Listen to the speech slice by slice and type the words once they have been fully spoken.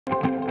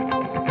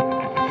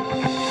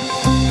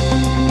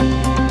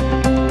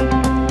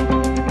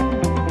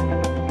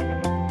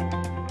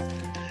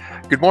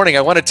Good morning.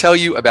 I want to tell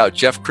you about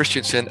Jeff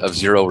Christensen of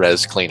Zero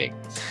Res Cleaning.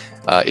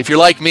 If you're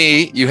like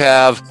me, you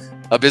have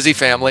a busy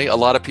family, a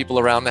lot of people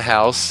around the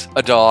house,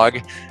 a dog,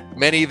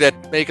 many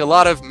that make a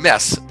lot of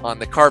mess on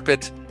the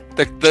carpet,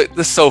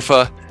 the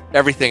sofa,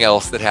 everything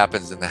else that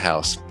happens in the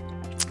house.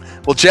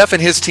 Well, Jeff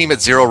and his team at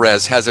Zero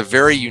Res has a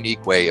very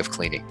unique way of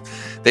cleaning.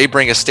 They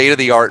bring a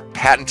state-of-the-art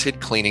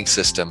patented cleaning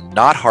system,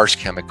 not harsh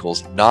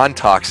chemicals,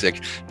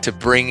 non-toxic, to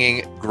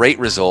bringing great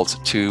results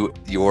to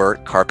your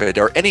carpet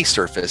or any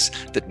surface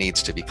that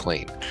needs to be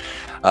cleaned.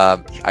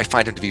 I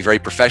find him to be very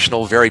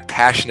professional, very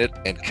passionate,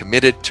 and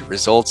committed to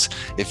results.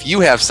 If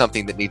you have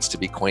something that needs to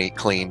be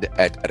cleaned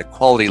at a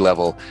quality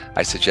level,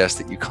 I suggest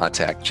that you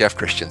contact Jeff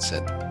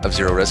Christensen of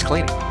Zero Res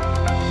Cleaning.